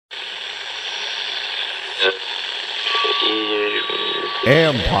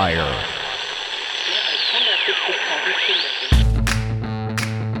Empire.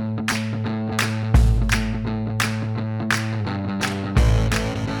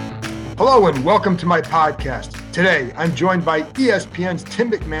 Hello and welcome to my podcast. Today, I'm joined by ESPN's Tim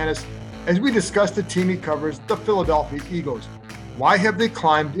McManus as we discuss the team he covers, the Philadelphia Eagles. Why have they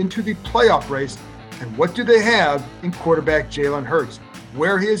climbed into the playoff race, and what do they have in quarterback Jalen Hurts?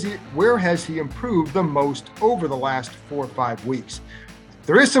 Where has he improved the most over the last 4 or 5 weeks?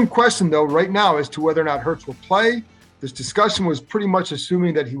 There is some question, though, right now as to whether or not Hurts will play. This discussion was pretty much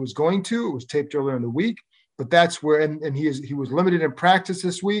assuming that he was going to. It was taped earlier in the week, but that's where, and he was limited in practice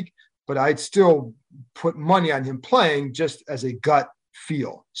this week, but I'd still put money on him playing just as a gut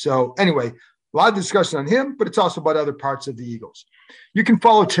feel. So anyway, a lot of discussion on him, but it's also about other parts of the Eagles. You can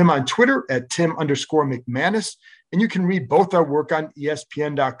follow Tim on Twitter at Tim_McManus, and you can read both our work on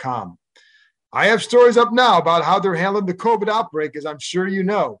ESPN.com. I have stories up now about how they're handling the COVID outbreak, as I'm sure you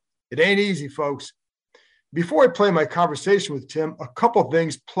know. It ain't easy, folks. Before I play my conversation with Tim, a couple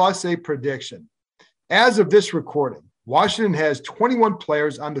things plus a prediction. As of this recording, Washington has 21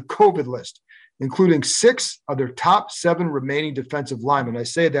 players on the COVID list, including 6 of their top 7 remaining defensive linemen. I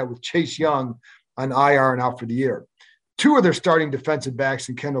say that with Chase Young on IR and out for the year. 2 of their starting defensive backs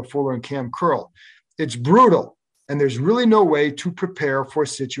in Kendall Fuller and Cam Curl. It's brutal. And there's really no way to prepare for a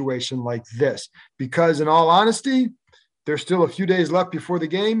situation like this because, in all honesty, there's still a few days left before the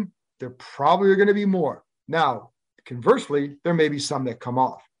game. There probably are going to be more. Now, conversely, there may be some that come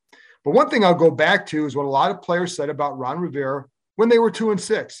off. But one thing I'll go back to is what a lot of players said about Ron Rivera when they were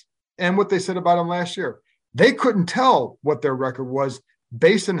 2-6 and what they said about him last year. They couldn't tell what their record was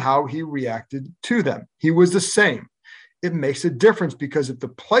based on how he reacted to them. He was the same. It makes a difference because if the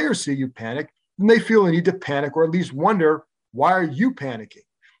players see you panic, then they feel a need to panic or at least wonder, why are you panicking?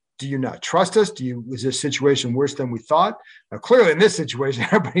 Do you not trust us? Is this situation worse than we thought? Now, clearly in this situation,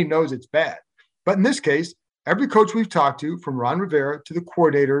 everybody knows it's bad. But in this case, every coach we've talked to, from Ron Rivera to the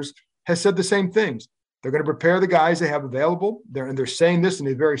coordinators, has said the same things. They're going to prepare the guys they have available. They're saying this in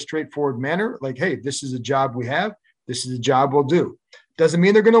a very straightforward manner, like, hey, this is a job we have. This is a job we'll do. Doesn't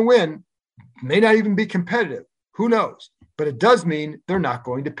mean they're going to win. May not even be competitive. Who knows? But it does mean they're not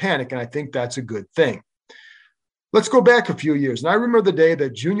going to panic, and I think that's a good thing. Let's go back a few years. And I remember the day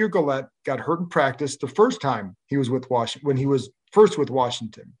that Junior Galette got hurt in practice the first time he was with Washington, when he was first with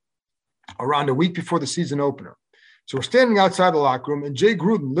Washington, around a week before the season opener. So we're standing outside the locker room, and Jay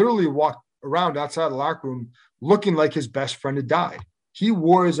Gruden literally walked around outside the locker room looking like his best friend had died. He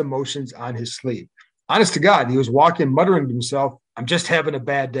wore his emotions on his sleeve. Honest to God, he was walking, muttering to himself, I'm just having a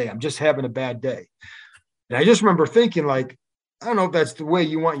bad day. I'm just having a bad day. And I just remember thinking, like, I don't know if that's the way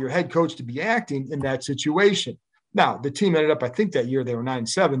you want your head coach to be acting in that situation. Now, the team ended up, I think that year they were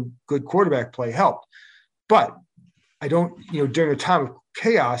 9-7. Good quarterback play helped. But I don't, during a time of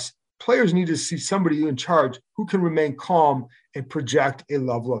chaos, players need to see somebody in charge who can remain calm and project a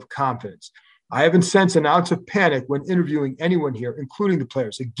level of confidence. I haven't sensed an ounce of panic when interviewing anyone here, including the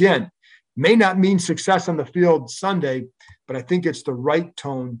players. Again, may not mean success on the field Sunday, but I think it's the right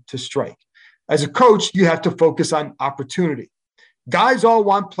tone to strike. As a coach, you have to focus on opportunity. Guys all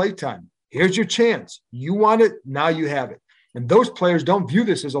want playtime. Here's your chance. You want it, now you have it. And those players don't view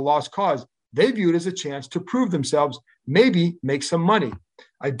this as a lost cause. They view it as a chance to prove themselves, maybe make some money.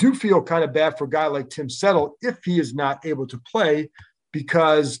 I do feel kind of bad for a guy like Tim Settle if he is not able to play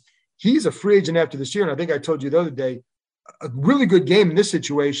because he's a free agent after this year. And I think I told you the other day, a really good game in this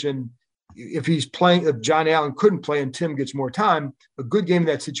situation, if he's playing, if John Allen couldn't play and Tim gets more time, a good game in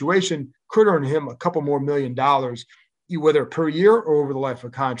that situation could earn him a couple more $1 million, whether per year or over the life of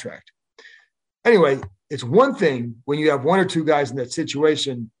a contract. Anyway, it's one thing when you have 1 or 2 guys in that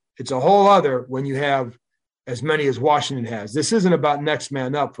situation. It's a whole other when you have as many as Washington has. This isn't about next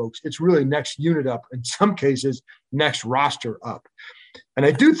man up, folks. It's really next unit up, in some cases, next roster up. And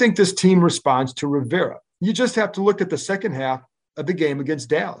I do think this team responds to Rivera. You just have to look at the second half of the game against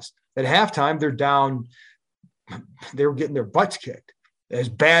Dallas. At halftime, they're down. They were getting their butts kicked. They're as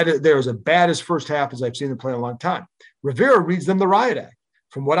bad as first half as I've seen them play in a long time. Rivera reads them the riot act.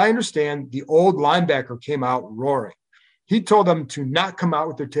 From what I understand, the old linebacker came out roaring. He told them to not come out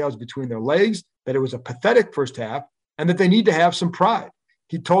with their tails between their legs, that it was a pathetic first half, and that they need to have some pride.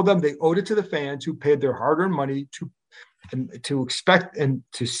 He told them they owed it to the fans who paid their hard-earned money to expect and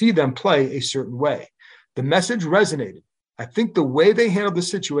to see them play a certain way. The message resonated. I think the way they handled the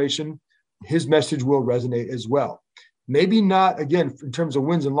situation, his message will resonate as well. Maybe not, again, in terms of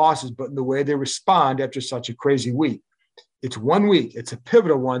wins and losses, but in the way they respond after such a crazy week. It's 1 week. It's a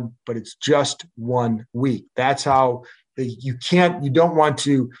pivotal one, but it's just 1 week. That's how You don't want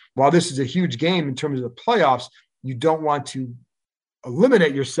to, while this is a huge game in terms of the playoffs, you don't want to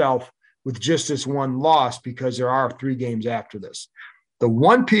eliminate yourself with just this one loss because there are 3 games after this. The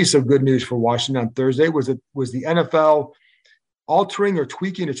one piece of good news for Washington on Thursday was the NFL altering or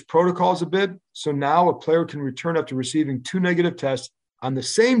tweaking its protocols a bit. So now a player can return after receiving 2 negative tests on the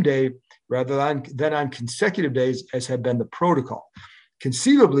same day rather than on consecutive days, as had been the protocol.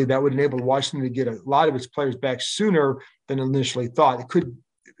 Conceivably, that would enable Washington to get a lot of its players back sooner than initially thought.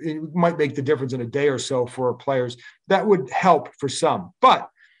 It might make the difference in a day or so for players. That would help for some, but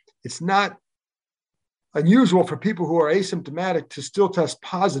it's not unusual for people who are asymptomatic to still test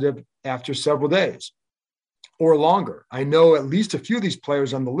positive after several days or longer. I know at least a few of these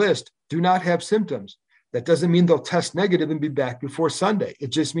players on the list do not have symptoms. That doesn't mean they'll test negative and be back before Sunday.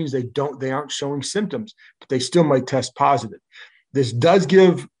 It just means they aren't showing symptoms, but they still might test positive. This does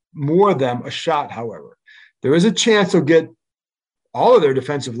give more of them a shot, however. There is a chance they'll get all of their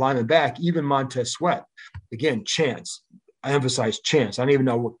defensive linemen back, even Montez Sweat. Again, chance. I emphasize chance. I don't even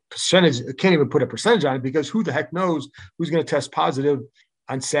know what percentage. I can't even put a percentage on it because who the heck knows who's going to test positive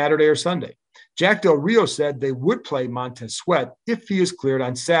on Saturday or Sunday. Jack Del Rio said they would play Montez Sweat if he is cleared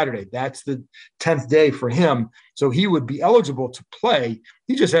on Saturday. That's the 10th day for him. So he would be eligible to play.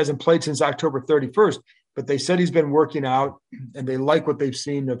 He just hasn't played since October 31st, but they said he's been working out and they like what they've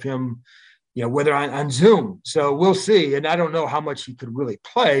seen of him, whether on Zoom. So we'll see. And I don't know how much he could really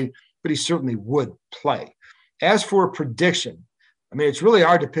play, but he certainly would play. As for a prediction, it's really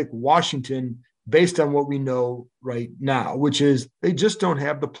hard to pick Washington based on what we know right now, which is they just don't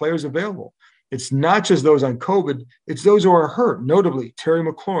have the players available. It's not just those on COVID, it's those who are hurt, notably Terry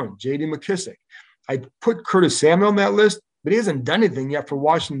McLaurin, J.D. McKissic. I put Curtis Samuel on that list, but he hasn't done anything yet for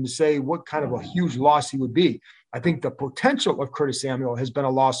Washington to say what kind of a huge loss he would be. I think the potential of Curtis Samuel has been a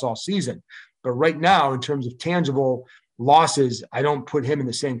loss all season. But right now, in terms of tangible losses, I don't put him in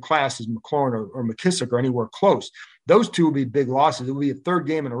the same class as McLaurin or McKissic or anywhere close. Those two will be big losses. It will be a 3rd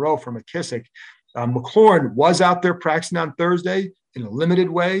game in a row for McKissic. McLaurin was out there practicing on Thursday in a limited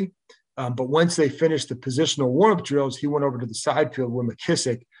way. But once they finished the positional warm-up drills, he went over to the side field where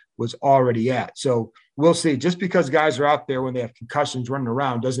McKissic was already at. So we'll see. Just because guys are out there when they have concussions running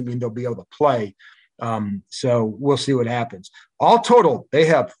around doesn't mean they'll be able to play. So we'll see what happens. All total, they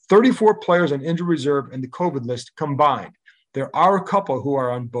have 34 players on injured reserve and the COVID list combined. There are a couple who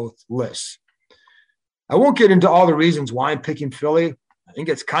are on both lists. I won't get into all the reasons why I'm picking Philly. I think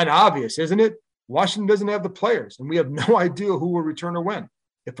it's kind of obvious, isn't it? Washington doesn't have the players, and we have no idea who will return or when.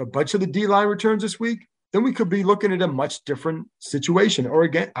 If a bunch of the D-line returns this week, then we could be looking at a much different situation or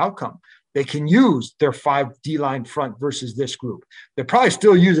again outcome. They can use their 5 D-line front versus this group. They'll probably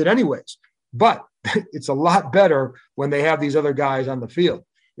still use it anyways, but it's a lot better when they have these other guys on the field.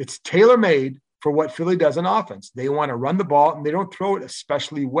 It's tailor-made for what Philly does on offense. They want to run the ball, and they don't throw it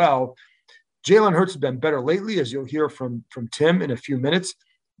especially well. Jalen Hurts has been better lately, as you'll hear from Tim in a few minutes,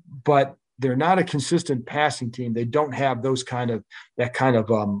 but they're not a consistent passing team. They don't have that kind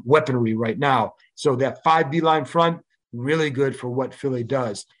of weaponry right now. So that 5 D-line front, really good for what Philly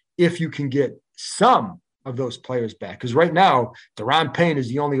does. If you can get some of those players back, because right now, Deron Payne is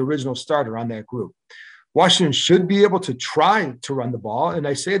the only original starter on that group. Washington should be able to try to run the ball. And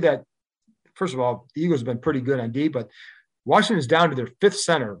I say that, first of all, the Eagles have been pretty good on D, but Washington is down to their 5th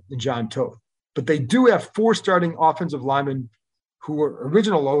center in John Toth. But they do have 4 starting offensive linemen who were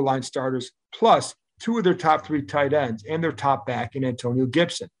original O-line starters, plus 2 of their top 3 tight ends and their top back in Antonio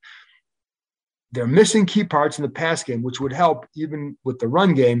Gibson. They're missing key parts in the pass game, which would help even with the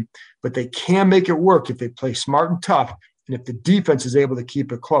run game, but they can make it work if they play smart and tough and if the defense is able to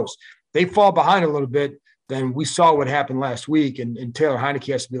keep it close. They fall behind a little bit, then we saw what happened last week, and Taylor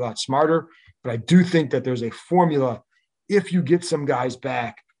Heinicke has to be a lot smarter. But I do think that there's a formula. If you get some guys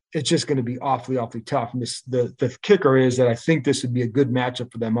back, it's just going to be awfully, awfully tough. And the kicker is that I think this would be a good matchup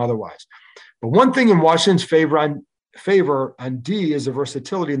for them otherwise. But one thing in Washington's favor on D is the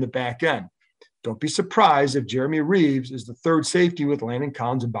versatility in the back end. Don't be surprised if Jeremy Reeves is the 3rd safety with Landon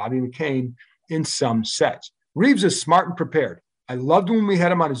Collins and Bobby McCain in some sets. Reeves is smart and prepared. I loved when we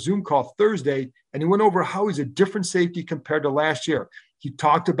had him on a Zoom call Thursday, and he went over how he's a different safety compared to last year. He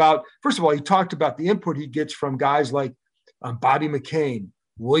talked about the input he gets from guys like Bobby McCain,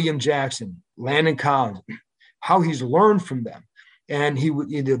 William Jackson, Landon Collins, how he's learned from them. And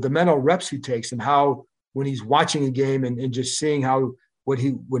the mental reps he takes, and how when he's watching a game and just seeing how when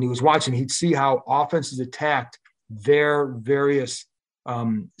he was watching, he'd see how offenses attacked their various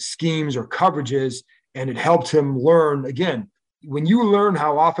schemes or coverages, and it helped him learn. Again, when you learn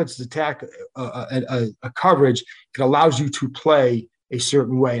how offenses attack a coverage, it allows you to play a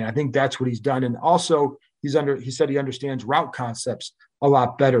certain way. And I think that's what he's done. And also He said he understands route concepts a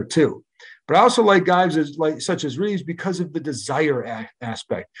lot better too. But I also like guys such as Reeves because of the desire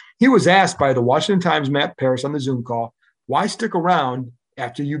aspect. He was asked by the Washington Times, Matt Paras, on the Zoom call, why stick around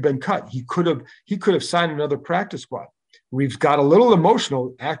after you've been cut? He could have signed another practice squad. Reeves got a little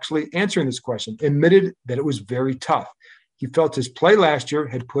emotional actually answering this question, admitted that it was very tough. He felt his play last year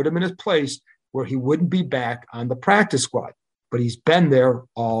had put him in his place where he wouldn't be back on the practice squad, but he's been there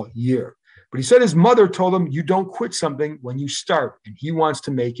all year. But he said his mother told him, you don't quit something when you start, and he wants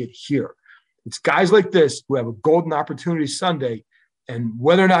to make it here. It's guys like this who have a golden opportunity Sunday, and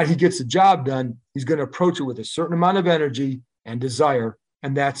whether or not he gets the job done, he's going to approach it with a certain amount of energy and desire,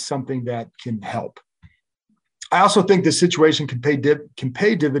 and that's something that can help. I also think this situation can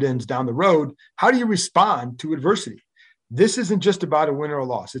pay dividends down the road. How do you respond to adversity? This isn't just about a win or a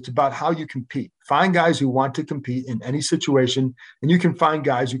loss. It's about how you compete. Find guys who want to compete in any situation, and you can find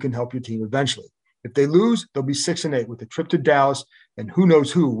guys who can help your team eventually. If they lose, they'll be 6-8 with a trip to Dallas, and who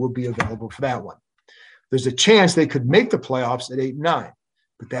knows who will be available for that one. There's a chance they could make the playoffs at 8-9,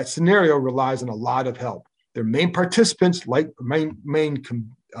 but that scenario relies on a lot of help. Their main participants, like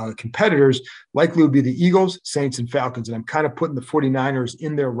competitors, likely would be the Eagles, Saints, and Falcons, and I'm kind of putting the 49ers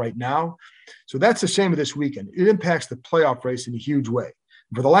in there right now. So that's the shame of this weekend. It impacts the playoff race in a huge way.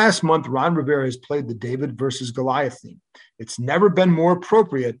 For the last month, Ron Rivera has played the David versus Goliath theme. It's never been more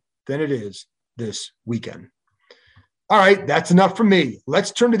appropriate than it is this weekend. All right, that's enough from me.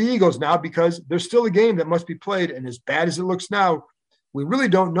 Let's turn to the Eagles now because there's still a game that must be played, and as bad as it looks now, we really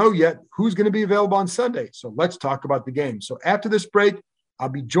don't know yet who's going to be available on Sunday. So let's talk about the game. So after this break, I'll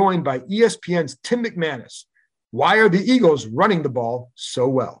be joined by ESPN's Tim McManus. Why are the Eagles running the ball so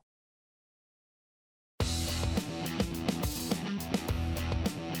well?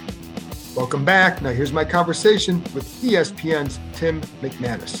 Welcome back. Now here's my conversation with ESPN's Tim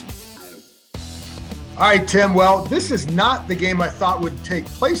McManus. All right, Tim. Well, this is not the game I thought would take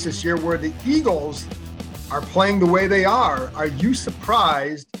place this year where the Eagles are playing the way they are. Are you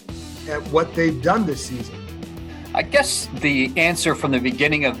surprised at what they've done this season? I guess the answer from the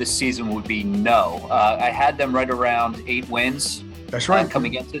beginning of the season would be no. I had them right around 8 wins. That's right.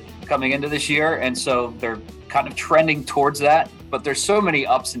 Coming into this year, and so they're kind of trending towards that. But there's so many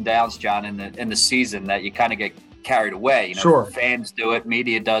ups and downs, John, in the season that you kind of get carried away. You know, sure. Fans do it,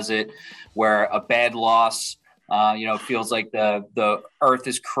 media does it, where a bad loss, feels like the earth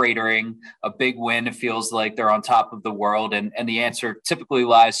is cratering. A big win, it feels like they're on top of the world, and the answer typically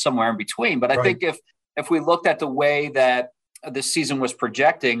lies somewhere in between. But I think if we looked at the way that this season was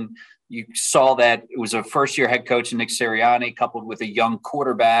projecting, you saw that it was a first-year head coach in Nick Sirianni coupled with a young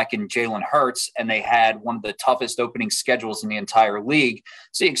quarterback in Jalen Hurts, and they had one of the toughest opening schedules in the entire league.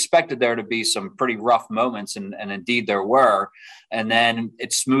 So you expected there to be some pretty rough moments, and indeed there were. And then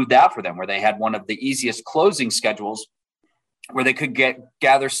it smoothed out for them where they had one of the easiest closing schedules where they could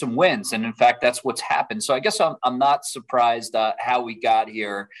gather some wins. And in fact, that's what's happened. So I guess I'm not surprised how we got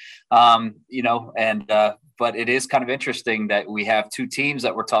here, but it is kind of interesting that we have 2 teams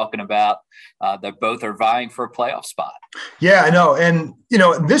that we're talking about that both are vying for a playoff spot. Yeah, I know. And,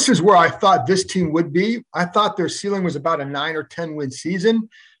 this is where I thought this team would be. I thought their ceiling was about a 9 or 10 win season.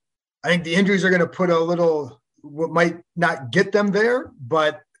 I think the injuries are going to put what might not get them there,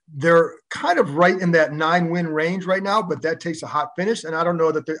 but they're kind of right in that 9-win range right now, but that takes a hot finish. And I don't know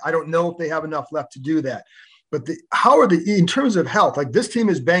if they have enough left to do that. But in terms of health, like this team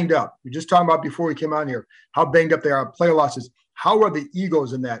is banged up. We're just talking about before we came on here, how banged up they are, player losses. How are the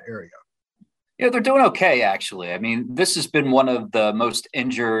Eagles in that area? Yeah, they're doing okay, actually. I mean, this has been one of the most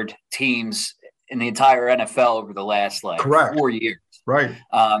injured teams in the entire NFL over the last 4 years. Right.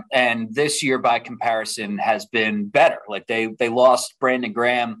 And this year, by comparison, has been better. Like they lost Brandon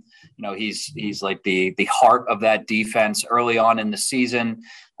Graham. He's like the heart of that defense early on in the season.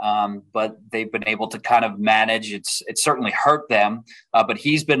 But they've been able to kind of manage. It's certainly hurt them, but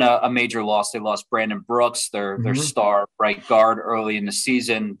he's been a major loss. They lost Brandon Brooks, their star right guard early in the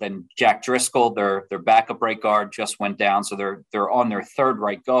season. Then Jack Driscoll, their backup right guard, just went down. So they're on their 3rd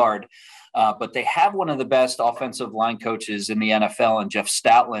right guard. But they have one of the best offensive line coaches in the NFL, and Jeff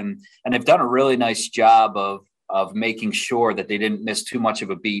Stoutland, and they've done a really nice job of making sure that they didn't miss too much of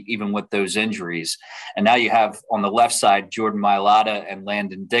a beat, even with those injuries. And now you have on the left side, Jordan Mailata and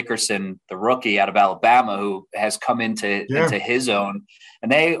Landon Dickerson, the rookie out of Alabama, who has come into his own. And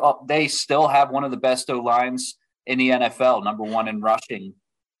they still have one of the best O-lines in the NFL, number 1 in rushing.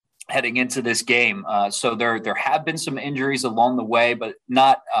 heading into this game. So there have been some injuries along the way, but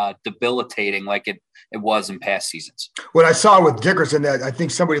not debilitating like it was in past seasons. What I saw with Dickerson, that I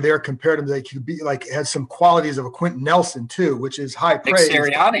think somebody there compared him, they could be like, has some qualities of a Quentin Nelson too, which is high praise. Nick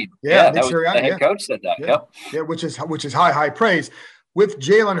Sirianni. Nick Sirianni, the head coach said that. Yeah. Yeah, which is high praise. With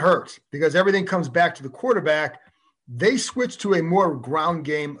Jalen Hurts, because everything comes back to the quarterback, they switched to a more ground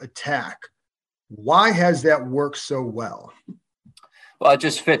game attack. Why has that worked so well? Well, it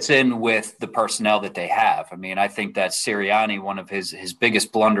just fits in with the personnel that they have. I mean, I think that Sirianni, one of his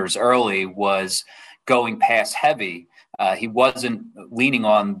biggest blunders early was going pass heavy. He wasn't leaning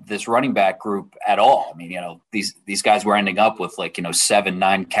on this running back group at all. I mean, these guys were ending up with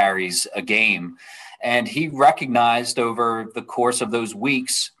 7-9 carries a game. And he recognized over the course of those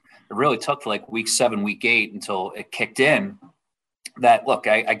weeks, it really took week 7, week 8 until it kicked in, that, look,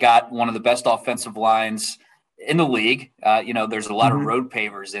 I got one of the best offensive lines in the league. There's a lot of road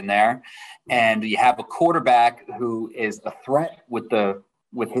pavers in there, and you have a quarterback who is a threat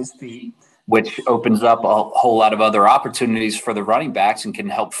with his feet, which opens up a whole lot of other opportunities for the running backs and can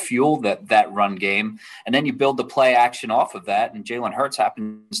help fuel that run game. And then you build the play action off of that. And Jalen Hurts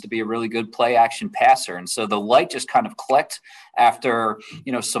happens to be a really good play action passer. And so the light just kind of clicked after,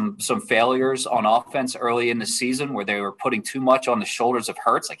 some failures on offense early in the season where they were putting too much on the shoulders of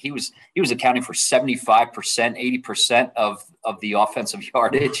Hurts. Like he was accounting for 75%, 80% of the offensive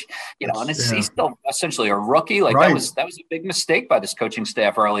yardage, and he's still essentially a rookie. That was a big mistake by this coaching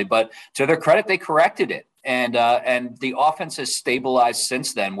staff early, but to their credit, they corrected it. And the offense has stabilized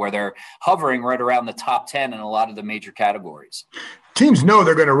since then, where they're hovering right around the top 10 in a lot of the major categories. Teams know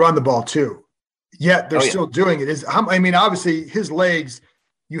they're going to run the ball too, yet they're still doing it. Obviously his legs,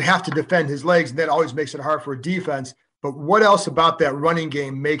 you have to defend his legs, and that always makes it hard for a defense. But what else about that running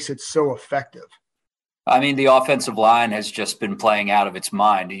game makes it so effective? I mean, the offensive line has just been playing out of its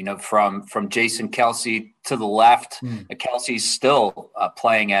mind, from Jason Kelce to the left. Kelce's still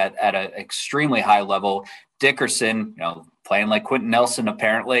playing at an extremely high level. Dickerson, playing like Quentin Nelson,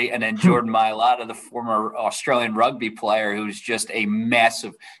 apparently. And then Jordan Mailata, the former Australian rugby player, who's just a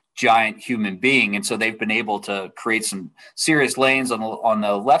massive, giant human being. And so they've been able to create some serious lanes on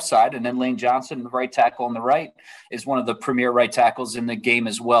the left side. And then Lane Johnson, the right tackle on the right, is one of the premier right tackles in the game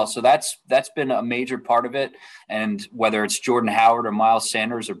as well. So that's been a major part of it. And whether it's Jordan Howard or Miles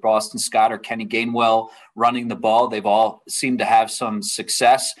Sanders or Boston Scott or Kenny Gainwell running the ball, they've all seemed to have some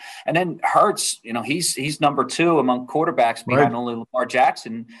success. And then Hurts, he's number 2 among quarterbacks behind only Lamar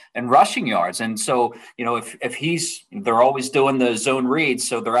Jackson and rushing yards. And so, if they're always doing the zone reads,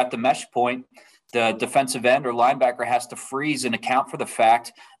 so they're at the mesh point, the defensive end or linebacker has to freeze and account for the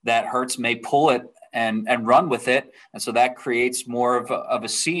fact that Hurts may pull it and run with it. And so that creates more of a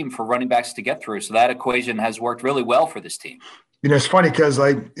seam for running backs to get through. So that equation has worked really well for this team. It's funny because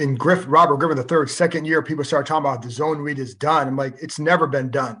in Robert Griffin III, second year, people start talking about the zone read is done. I'm like, it's never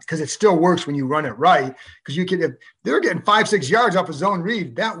been done, because it still works when you run it right. Because if they're getting 5-6 yards off a zone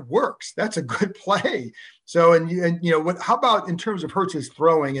read, that works. That's a good play. So, how about in terms of Hurts'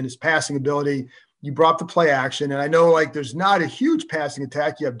 throwing and his passing ability? You brought the play action, and I know there's not a huge passing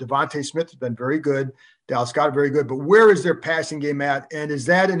attack. You have Devontae Smith has been very good, Dallas Goedert very good, but where is their passing game at? And is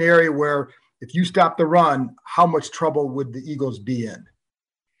that an area where, if you stop the run, how much trouble would the Eagles be in?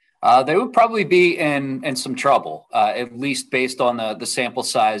 They would probably be in some trouble, at least based on the sample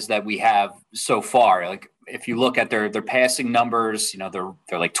size that we have so far. Like, if you look at their passing numbers,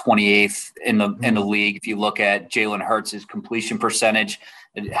 they're like 28th in the league. If you look at Jalen Hurts' completion percentage,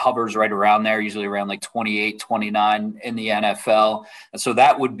 it hovers right around there, usually around 28, 29 in the NFL. And so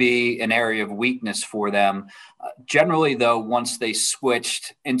that would be an area of weakness for them. Generally, though, once they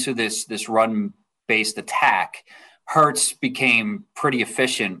switched into this run-based attack, Hurts became pretty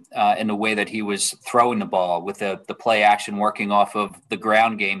efficient in the way that he was throwing the ball with the play action working off of the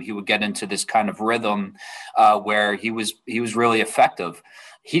ground game. He would get into this kind of rhythm where he was really effective.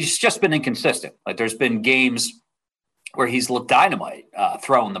 He's just been inconsistent. There's been games where he's looked dynamite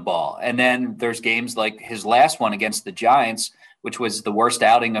throwing the ball. And then there's games like his last one against the Giants, which was the worst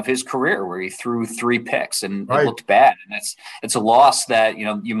outing of his career, where he threw 3 picks and it looked bad. And it's a loss that,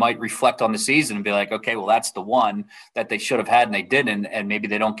 you might reflect on the season and be like, okay, well, that's the one that they should have had and they didn't. And maybe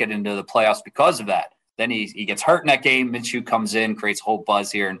they don't get into the playoffs because of that. Then he gets hurt in that game. Minshew comes in, creates a whole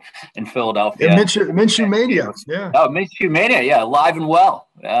buzz here in Philadelphia. Minshew mania. Yeah. Oh, Minshew mania. Yeah. Alive and well.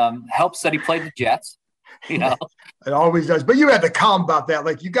 Helps that he played the Jets. It always does. But you had to calm about that.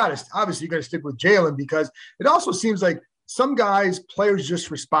 You're going to stick with Jalen, because it also seems like some guys players just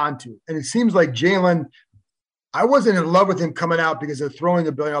respond to. And it seems like Jalen, I wasn't in love with him coming out because of throwing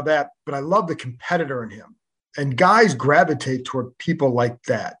ability and all that, but I love the competitor in him. And guys gravitate toward people like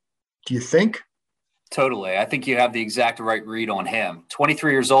that. Do you think? Totally. I think you have the exact right read on him.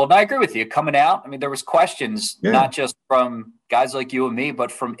 23 years old. And I agree with you. Coming out, I mean, there was questions, not just from guys like you and me,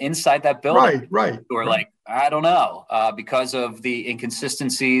 but from inside that building. Right. Who were like, I don't know, because of the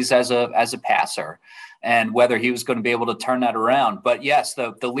inconsistencies as a passer and whether he was going to be able to turn that around. But yes,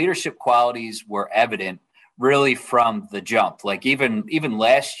 the leadership qualities were evident really from the jump. Like even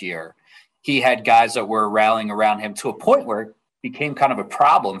last year, he had guys that were rallying around him to a point where it became kind of a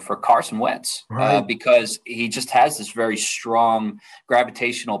problem for Carson Wentz, because he just has this very strong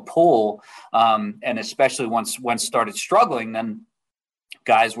gravitational pull. And especially once Wentz started struggling, then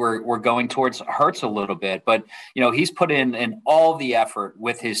guys were going towards Hurts a little bit. But, he's put in all the effort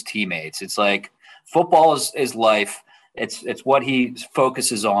with his teammates. It's like football is life. It's what he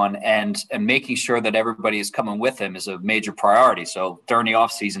focuses on, and making sure that everybody is coming with him is a major priority. So during the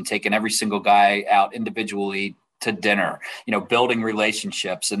offseason, taking every single guy out individually to dinner, building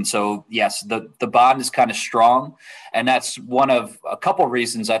relationships. And so, yes, the bond is kind of strong. And that's one of a couple of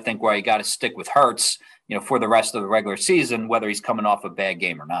reasons I think why you got to stick with Hurts, for the rest of the regular season, whether he's coming off a bad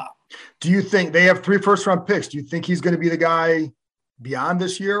game or not. Do you think they have 3 first-round picks? Do you think he's going to be the guy beyond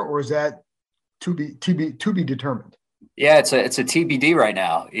this year, or is that to be determined? Yeah, it's a TBD right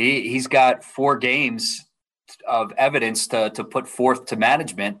now. He's got 4 games of evidence to put forth to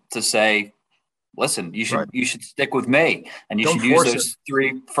management to say, listen, you should stick with me, and you should use those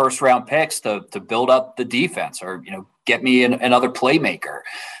 3 first-round picks to build up the defense, or get me another playmaker,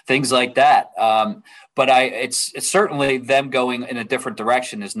 things like that. But it's certainly them going in a different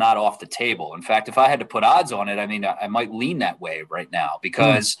direction is not off the table. In fact, if I had to put odds on it, I mean, I might lean that way right now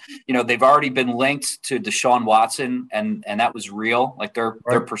because they've already been linked to Deshaun Watson, and that was real. Like their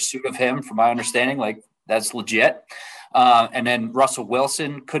pursuit of him, from my understanding, like that's legit. And then Russell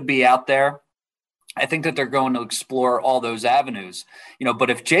Wilson could be out there. I think that they're going to explore all those avenues, but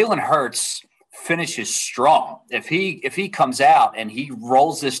if Jalen Hurts finishes strong, if he comes out and he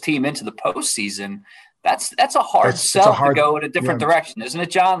rolls this team into the postseason, that's a hard sell to go in a different direction, isn't it,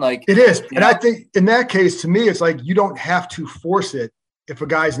 John? Like it is. And I think in that case, to me, it's like, you don't have to force it if a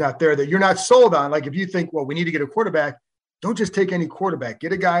guy's not there that you're not sold on. Like if you think, well, we need to get a quarterback, don't just take any quarterback.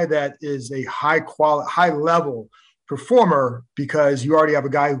 Get a guy that is a high level performer, because you already have a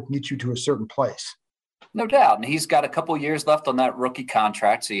guy who can get you to a certain place. No doubt. And he's got a couple of years left on that rookie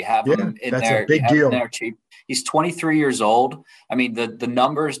contract. So you have him in that's there. A big deal. There cheap. He's 23 years old. I mean, the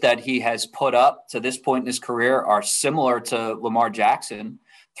numbers that he has put up to this point in his career are similar to Lamar Jackson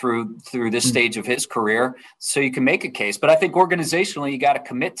through this stage of his career. So you can make a case, but I think organizationally you got to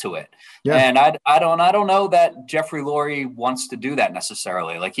commit to it. Yeah. And I don't know that Jeffrey Lurie wants to do that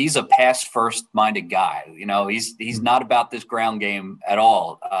necessarily. Like he's a pass first minded guy. He's not about this ground game at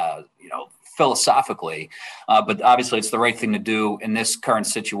all. Philosophically, but obviously it's the right thing to do in this current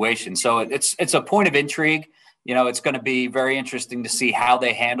situation. So it's a point of intrigue. It's going to be very interesting to see how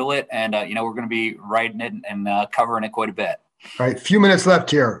they handle it. And, we're going to be writing it and covering it quite a bit. All right. Few minutes left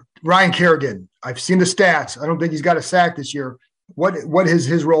here. Ryan Kerrigan, I've seen the stats. I don't think he's got a sack this year. What has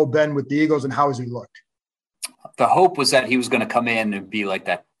his role been with the Eagles, and how has he looked? The hope was that he was going to come in and be like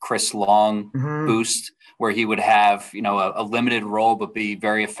that Chris Long boost, where he would have, a limited role, but be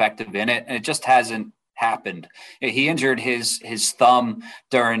very effective in it. And it just hasn't happened. He injured his thumb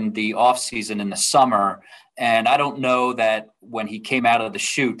during the offseason in the summer. And I don't know that when he came out of the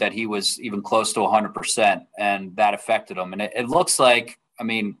chute that he was even close to 100%, and that affected him. And it looks like, I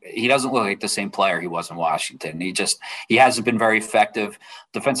mean, he doesn't look like the same player he was in Washington. He hasn't been very effective.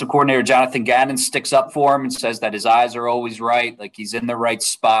 Defensive coordinator Jonathan Gannon sticks up for him and says that his eyes are always right. Like he's in the right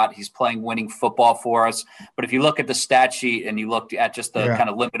spot. He's playing winning football for us. But if you look at the stat sheet and you look at just the kind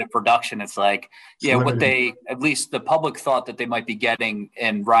of limited production, it's like, what at least the public thought that they might be getting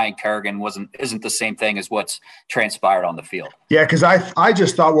in Ryan Kerrigan isn't the same thing as what's transpired on the field. Yeah, because I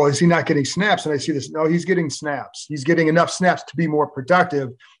just thought, well, is he not getting snaps? And I see this. No, he's getting snaps. He's getting enough snaps to be more productive.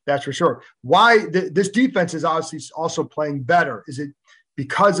 That's for sure. Why this defense is obviously also playing better? Is it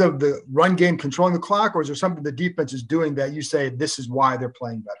because of the run game controlling the clock, or is there something the defense is doing that you say this is why they're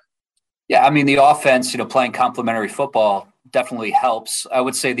playing better? Yeah, I mean, the offense, playing complementary football definitely helps. I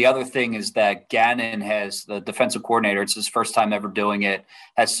would say the other thing is that Gannon has, the defensive coordinator, it's his first time ever doing it,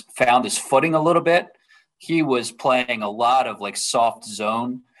 has found his footing a little bit. He was playing a lot of like soft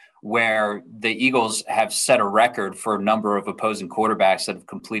zone, where the Eagles have set a record for a number of opposing quarterbacks that have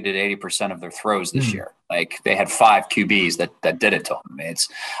completed 80% of their throws this year. Like they had 5 QBs that did it to them.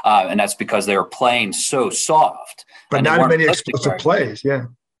 And that's because they were playing so soft. But not many explosive plays. Yeah.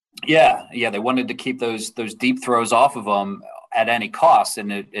 They wanted to keep those deep throws off of them at any cost.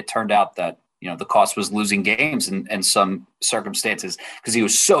 And it turned out that the cost was losing games in some circumstances because he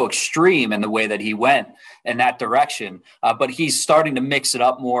was so extreme in the way that he went in that direction. But he's starting to mix it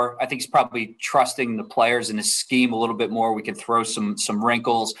up more. I think he's probably trusting the players in his scheme a little bit more. We can throw some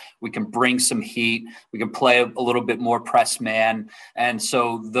wrinkles. We can bring some heat. We can play a little bit more press man. And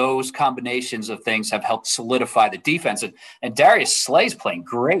so those combinations of things have helped solidify the defense. And Darius Slay's playing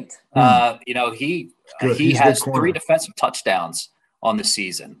great. He has 3 defensive touchdowns on the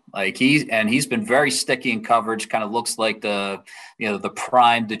season. He's been very sticky in coverage, kind of looks like the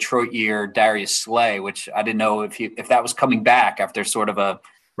prime Detroit year Darius Slay, which I didn't know if that was coming back after sort of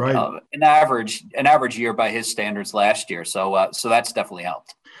an average year by his standards last year. So that's definitely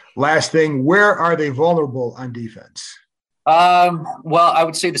helped. Last thing, where are they vulnerable on defense? Well, I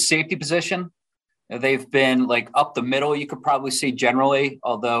would say the safety position. They've been up the middle, you could probably see generally,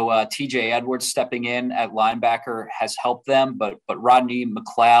 although TJ Edwards stepping in at linebacker has helped them. But Rodney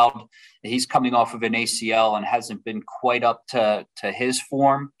McLeod, he's coming off of an ACL and hasn't been quite up to his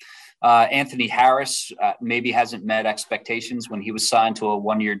form. Anthony Harris maybe hasn't met expectations when he was signed to a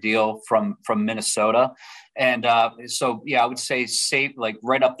 1-year deal from Minnesota. And I would say safe,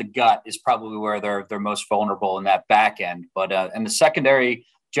 right up the gut is probably where they're most vulnerable in that back end. But in the secondary,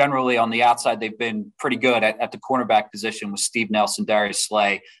 generally on the outside, they've been pretty good at the cornerback position with Steve Nelson, Darius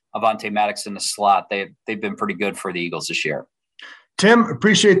Slay, Avonte Maddox in the slot. They've been pretty good for the Eagles this year. Tim,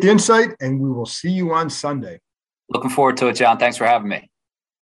 appreciate the insight, and we will see you on Sunday. Looking forward to it, John. Thanks for having me.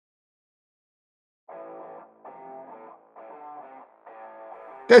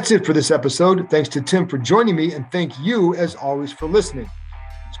 That's it for this episode. Thanks to Tim for joining me, and thank you, as always, for listening.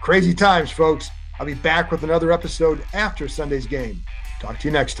 It's crazy times, folks. I'll be back with another episode after Sunday's game. Talk to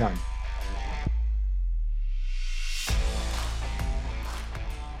you next time.